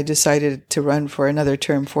 and then I decided to run for another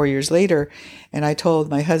term 4 years later. And I told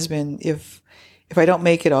my husband, if I don't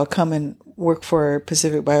make it, I'll come and work for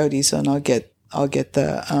Pacific Biodiesel, and I'll get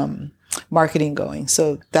the marketing going.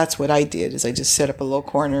 So that's what I did. Is I just set up a little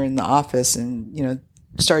corner in the office and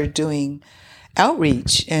started doing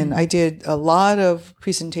outreach. And I did a lot of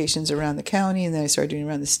presentations around the county, and then I started doing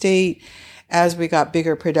around the state. As we got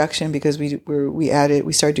bigger production, because we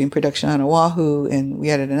started doing production on Oahu, and we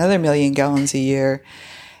added another 1 million gallons a year.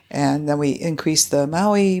 And then we increased the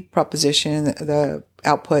Maui proposition, the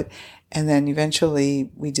output. And then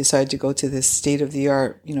eventually we decided to go to this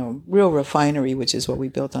state-of-the-art, real refinery, which is what we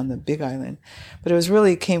built on the Big Island. But it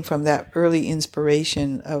really came from that early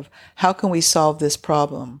inspiration of, how can we solve this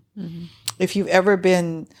problem? Mm-hmm. If you've ever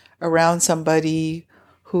been around somebody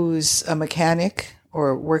who's a mechanic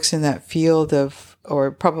or works in that field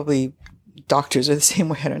or probably doctors are the same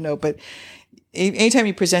way, I don't know, but anytime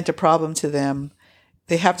you present a problem to them,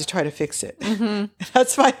 they have to try to fix it. Mm-hmm.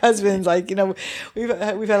 That's my husband's we've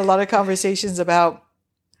had a lot of conversations about,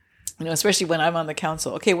 especially when I'm on the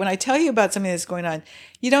council. Okay, when I tell you about something that's going on,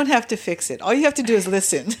 you don't have to fix it. All you have to do is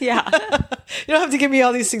listen. Yeah. You don't have to give me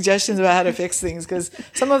all these suggestions about how to fix things, because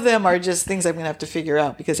some of them are just things I'm going to have to figure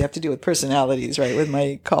out, because they have to do with personalities, right, with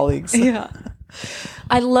my colleagues. Yeah.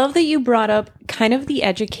 I love that you brought up kind of the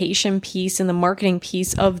education piece and the marketing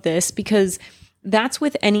piece of this, because that's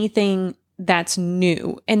with anything that's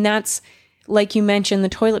new. And that's, like you mentioned, the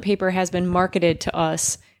toilet paper has been marketed to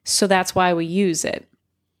us, so that's why we use it.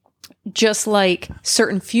 Just like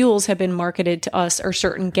certain fuels have been marketed to us, or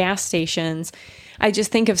certain gas stations. I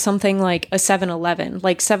just think of something like a 7-Eleven.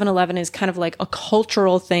 Like 7-Eleven is kind of like a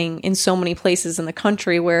cultural thing in so many places in the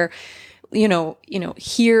country, where,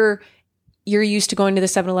 here you're used to going to the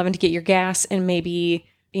 7-Eleven to get your gas and maybe,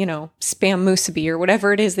 Spam musubi or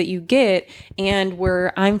whatever it is that you get. And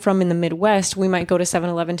where I'm from in the Midwest, we might go to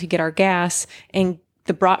 7-Eleven to get our gas and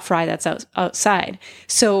the brat fry that's outside.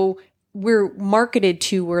 So we're marketed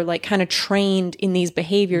to, we're like kind of trained in these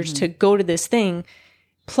behaviors to go to this thing.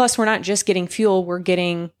 Plus, we're not just getting fuel, we're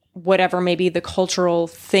getting whatever maybe the cultural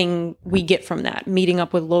thing we get from that, meeting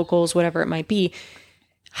up with locals, whatever it might be.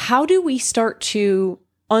 How do we start to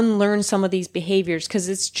unlearn some of these behaviors? Because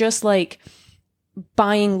it's just like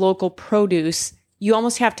buying local produce. You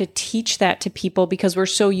almost have to teach that to people, because we're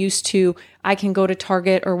so used to, I can go to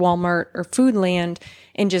Target or Walmart or Foodland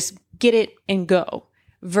and just get it and go.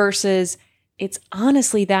 Versus it's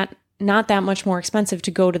honestly not that much more expensive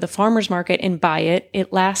to go to the farmer's market and buy it.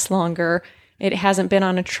 It lasts longer. It hasn't been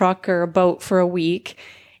on a truck or a boat for a week.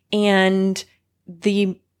 And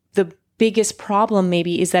the biggest problem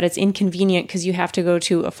maybe is that it's inconvenient, because you have to go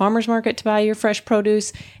to a farmer's market to buy your fresh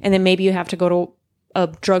produce, and then maybe you have to go to a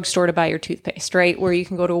drugstore to buy your toothpaste, right? Where you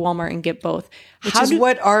can go to a Walmart and get both. Which is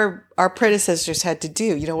what our predecessors had to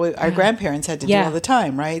do. What our grandparents had to do all the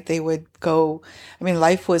time, right? They would go,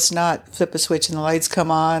 life was not flip a switch and the lights come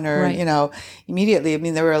on, or, immediately.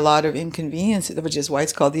 There were a lot of inconveniences, which is why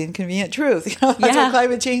it's called the inconvenient truth. That's what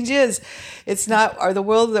climate change is. It's not, the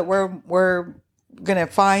world that we're going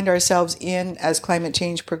to find ourselves in as climate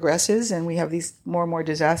change progresses and we have these more and more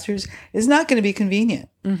disasters is not going to be convenient.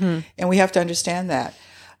 Mm-hmm. And we have to understand that.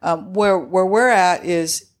 Where we're at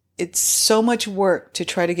is it's so much work to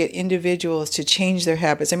try to get individuals to change their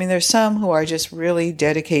habits. I mean, there's some who are just really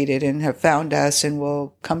dedicated and have found us and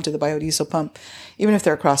will come to the biodiesel pump, even if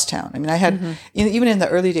they're across town. I mean, I had, even in the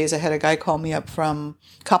early days, I had a guy call me up from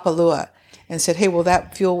Kapalua and said, hey, will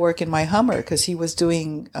that fuel work in my Hummer? Because he was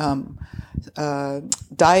doing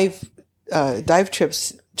dive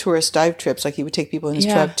trips, tourist dive trips. Like he would take people in his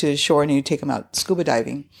truck to shore and he'd take them out scuba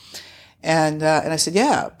diving. And I said,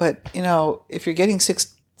 yeah, but if you're getting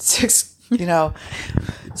six miles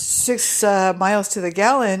to the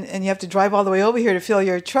gallon and you have to drive all the way over here to fill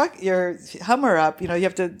your Hummer up, you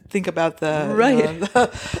have to think about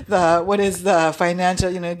the what is the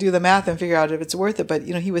financial, do the math and figure out if it's worth it. But,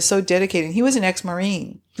 he was so dedicated. He was an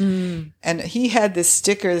ex-Marine and he had this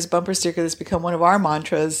bumper sticker that's become one of our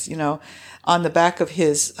mantras, on the back of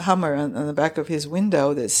his Hummer, on the back of his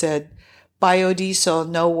window that said, biodiesel,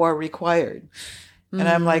 no war required. And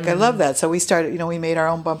I'm like, I love that. So we started, we made our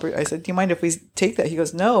own bumper. I said, do you mind if we take that? He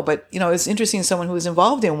goes, no. But, it's interesting. Someone who was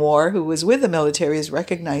involved in war, who was with the military, is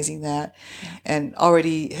recognizing that and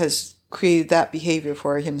already has created that behavior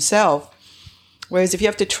for himself. Whereas if you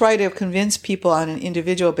have to try to convince people on an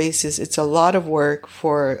individual basis, it's a lot of work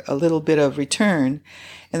for a little bit of return.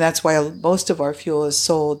 And that's why most of our fuel is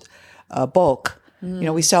sold bulk.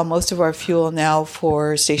 We sell most of our fuel now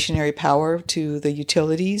for stationary power to the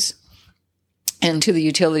utilities. And to the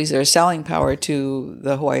utilities that are selling power to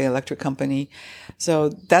the Hawaii Electric Company. So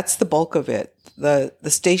that's the bulk of it. The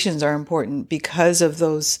stations are important because of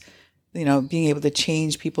those, being able to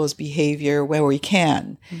change people's behavior where we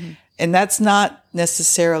can. Mm-hmm. And that's not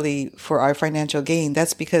necessarily for our financial gain.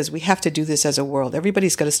 That's because we have to do this as a world.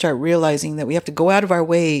 Everybody's got to start realizing that we have to go out of our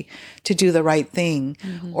way to do the right thing,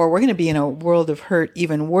 or we're going to be in a world of hurt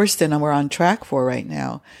even worse than we're on track for right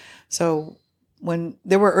now. So when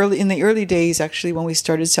there were in the early days, actually, when we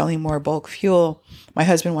started selling more bulk fuel, my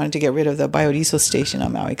husband wanted to get rid of the biodiesel station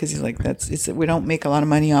on Maui because he's like, we don't make a lot of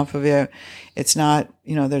money off of it. It's not,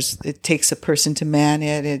 it takes a person to man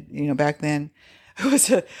it. Back then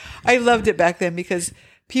I loved it back then because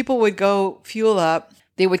people would go fuel up.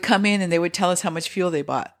 They would come in and they would tell us how much fuel they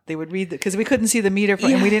bought. They would read because we couldn't see the meter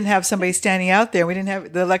and we didn't have somebody standing out there. We didn't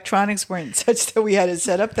have the electronics weren't such that we had it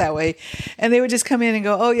set up that way. And they would just come in and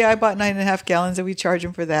go, oh yeah, I bought 9.5 gallons and we charge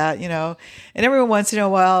them for that, And every once in a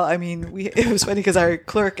while, it was funny because our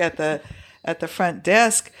clerk at the front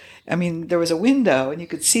desk, there was a window and you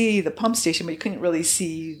could see the pump station, but you couldn't really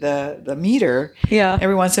see the meter. Yeah.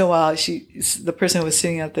 Every once in a while, the person who was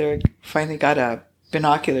sitting out there finally got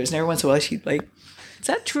binoculars, and every once in a while she'd like, is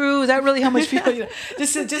that true? Is that really how much fuel?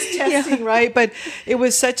 Just testing, right? But it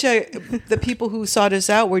was the people who sought us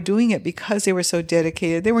out were doing it because they were so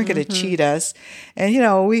dedicated. They weren't going to cheat us. And,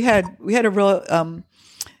 we had a real,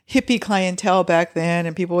 hippie clientele back then,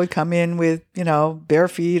 and people would come in with, bare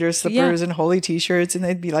feet or slippers and holy t-shirts, and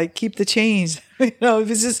they'd be like, keep the change. It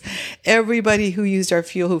was just everybody who used our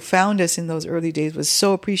fuel, who found us in those early days, was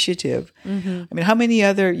so appreciative. Mm-hmm. How many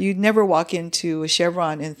you'd never walk into a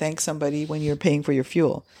Chevron and thank somebody when you're paying for your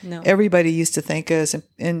fuel. No. Everybody used to thank us.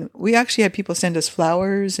 And we actually had people send us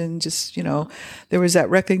flowers and just, there was that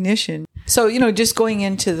recognition. So, just going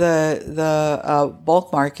into the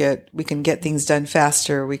bulk market, we can get things done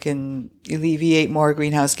faster. We can alleviate more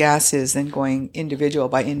greenhouse gases than going individual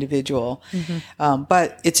by individual. Mm-hmm.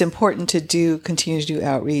 But it's important to continue to do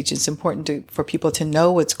outreach. It's important for people to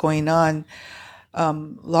know what's going on,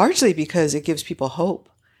 largely because it gives people hope.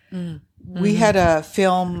 Mm-hmm. We had a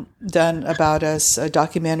film done about us, a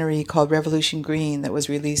documentary called Revolution Green that was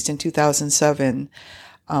released in 2007.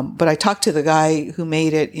 But I talked to the guy who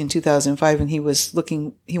made it in 2005, and he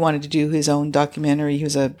wanted to do his own documentary. He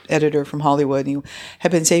was an editor from Hollywood. He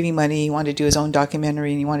had been saving money. He wanted to do his own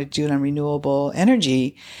documentary, and he wanted to do it on renewable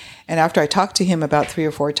energy. And after I talked to him about 3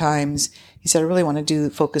 or 4 times, he said, I really want to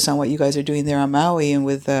focus on what you guys are doing there on Maui and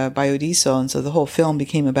with biodiesel. And so the whole film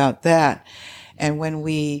became about that. And when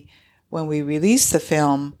we released the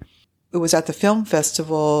film, it was at the film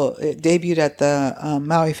festival. It debuted at the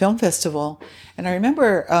Maui Film Festival. And I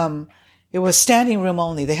remember it was standing room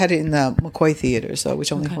only. They had it in the McCoy Theater,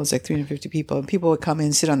 which only holds like 350 people. And people would come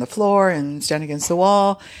in, sit on the floor and stand against the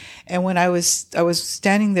wall. And when I was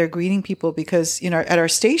standing there greeting people because, at our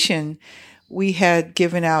station, we had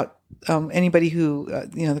given out anybody who,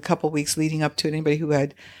 the couple weeks leading up to it, anybody who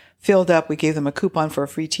had filled up, we gave them a coupon for a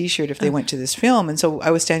free T-shirt if they went to this film. And so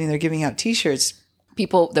I was standing there giving out T-shirts.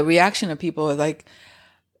 The reaction of people are like,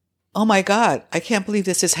 oh my God, I can't believe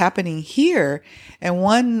this is happening here. And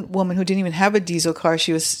one woman who didn't even have a diesel car,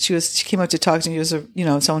 she came up to talk to me. She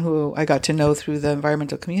was someone who I got to know through the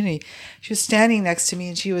environmental community. She was standing next to me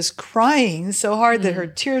and she was crying so hard that her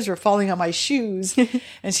tears were falling on my shoes.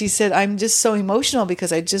 And she said, I'm just so emotional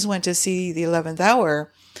because I just went to see The 11th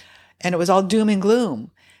Hour and it was all doom and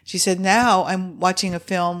gloom. She said, now I'm watching a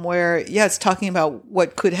film where, it's talking about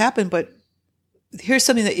what could happen, but here's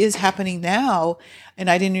something that is happening now. And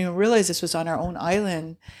I didn't even realize this was on our own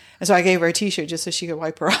island. And so I gave her a t-shirt just so she could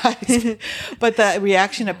wipe her eyes. But the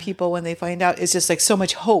reaction of people when they find out is just like so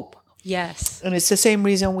much hope. Yes. And it's the same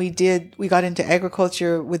reason we got into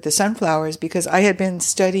agriculture with the sunflowers, because I had been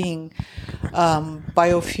studying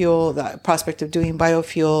biofuel, the prospect of doing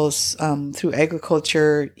biofuels through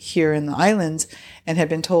agriculture here in the islands, and had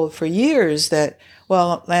been told for years that,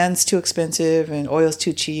 well, land's too expensive and oil's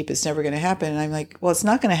too cheap. It's never going to happen. And I'm like, well, it's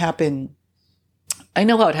not going to happen. I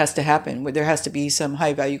know how it has to happen. There has to be some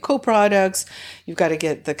high value co-products. You've got to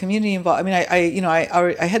get the community involved. I mean,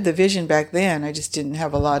 I had the vision back then. I just didn't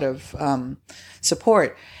have a lot of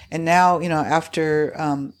support. And now, after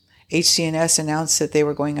HCNS announced that they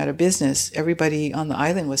were going out of business, everybody on the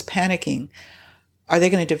island was panicking. Are they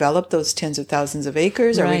going to develop those tens of thousands of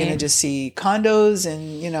acres? Are we going to just see condos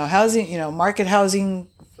and, housing, market housing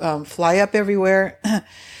fly up everywhere?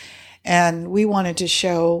 And we wanted to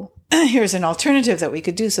show, here's an alternative that we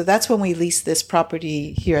could do. So that's when we leased this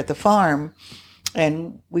property here at the farm.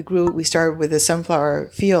 And we started with a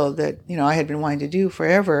sunflower field that, I had been wanting to do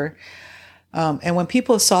forever. And when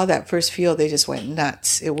people saw that first field, they just went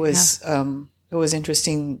nuts. It was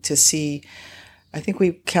interesting to see. I think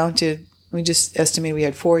we just estimated we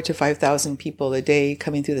had 4,000 to 5,000 people a day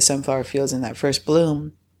coming through the sunflower fields in that first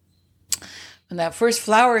bloom. When that first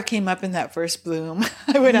flower came up in that first bloom,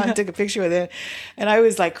 I went out and took a picture with it. And I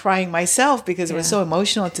was like crying myself because it was so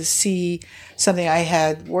emotional to see something I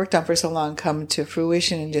had worked on for so long come to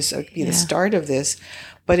fruition and just be the start of this.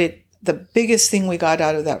 But the biggest thing we got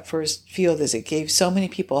out of that first field is it gave so many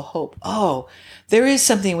people hope. Oh, there is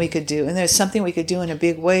something we could do. And there's something we could do in a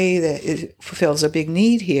big way that it fulfills a big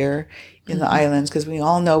need here in the islands, because we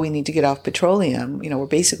all know we need to get off petroleum. We're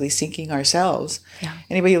basically sinking ourselves. Yeah.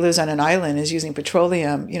 Anybody who lives on an island is using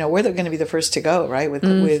petroleum. We're going to be the first to go, right, with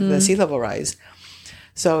the sea level rise.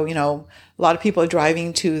 So, a lot of people are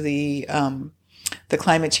driving to the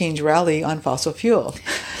climate change rally on fossil fuel.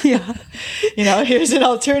 Yeah. Here's an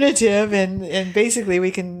alternative, and basically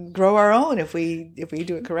we can grow our own if we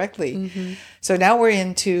do it correctly. Mm-hmm. So now we're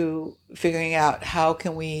into figuring out how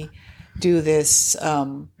can we do this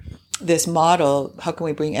this model. How can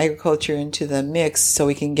we bring agriculture into the mix so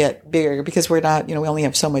we can get bigger? Because we're not, we only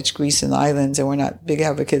have so much grease in the islands, and we're not big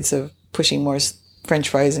advocates of pushing more French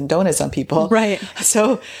fries and donuts on people. Right.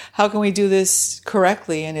 So how can we do this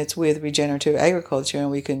correctly? And it's with regenerative agriculture,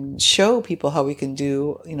 and we can show people how we can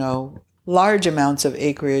do, large amounts of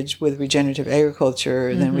acreage with regenerative agriculture,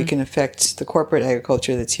 and then we can affect the corporate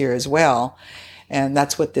agriculture that's here as well. And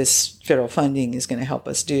that's what this federal funding is going to help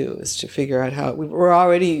us do, is to figure out how we're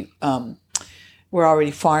already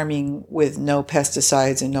farming with no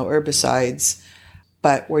pesticides and no herbicides,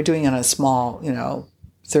 but we're doing it on a small,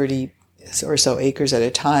 30 or so acres at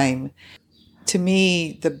a time. To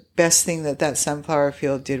me, the best thing that sunflower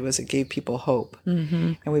field did was it gave people hope.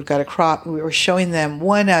 Mm-hmm. And we've got a crop. We were showing them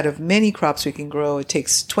one out of many crops we can grow. It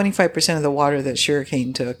takes 25% of the water that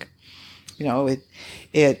sugarcane took.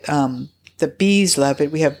 The bees love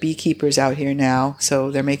it. We have beekeepers out here now, so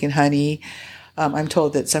they're making honey. I'm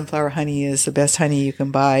told that sunflower honey is the best honey you can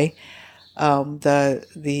buy. There's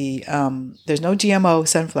no GMO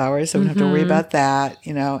sunflowers, so we don't have to worry about that,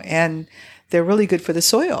 and they're really good for the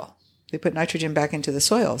soil. They put nitrogen back into the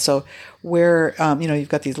soil. So we're, you've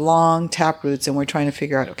got these long tap roots, and we're trying to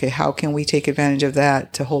figure out, okay, how can we take advantage of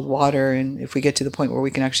that to hold water? And if we get to the point where we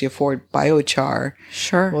can actually afford biochar,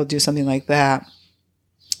 we'll do something like that.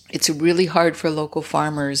 It's really hard for local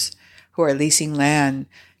farmers who are leasing land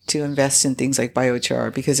to invest in things like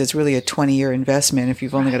biochar, because it's really a 20-year investment. If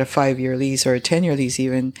you've only got a 5-year lease or a 10-year lease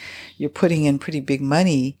even, you're putting in pretty big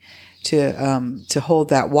money to hold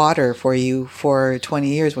that water for you for 20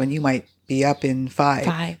 years when you might be up in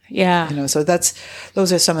 5. Yeah. So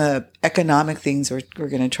those are some of the economic things we're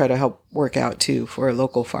going to try to help work out too for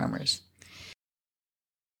local farmers.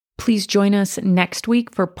 Please join us next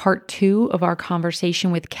week for part 2 of our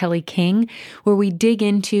conversation with Kelly King, where we dig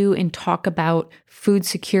into and talk about food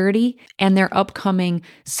security and their upcoming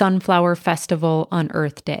Sunflower Festival on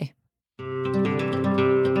Earth Day.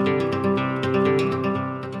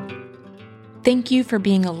 Thank you for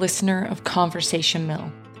being a listener of Conversation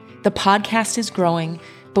Mill. The podcast is growing,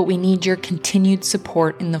 but we need your continued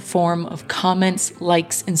support in the form of comments,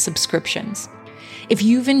 likes, and subscriptions. If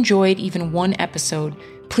you've enjoyed even one episode,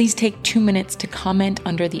 please take 2 minutes to comment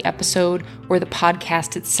under the episode or the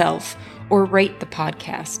podcast itself, or rate the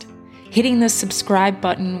podcast. Hitting the subscribe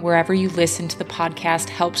button wherever you listen to the podcast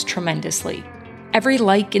helps tremendously. Every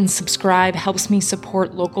like and subscribe helps me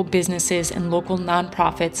support local businesses and local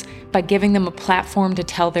nonprofits by giving them a platform to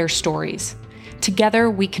tell their stories. Together,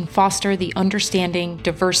 we can foster the understanding,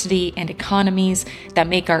 diversity, and economies that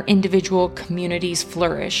make our individual communities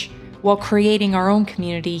flourish, while creating our own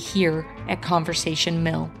community here at Conversation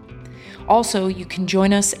Mill. Also, you can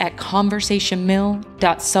join us at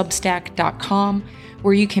conversationmill.substack.com,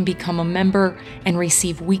 where you can become a member and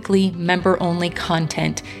receive weekly member-only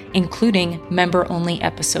content, including member-only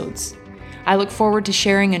episodes. I look forward to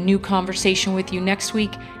sharing a new conversation with you next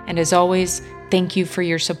week, and as always, thank you for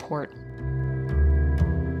your support.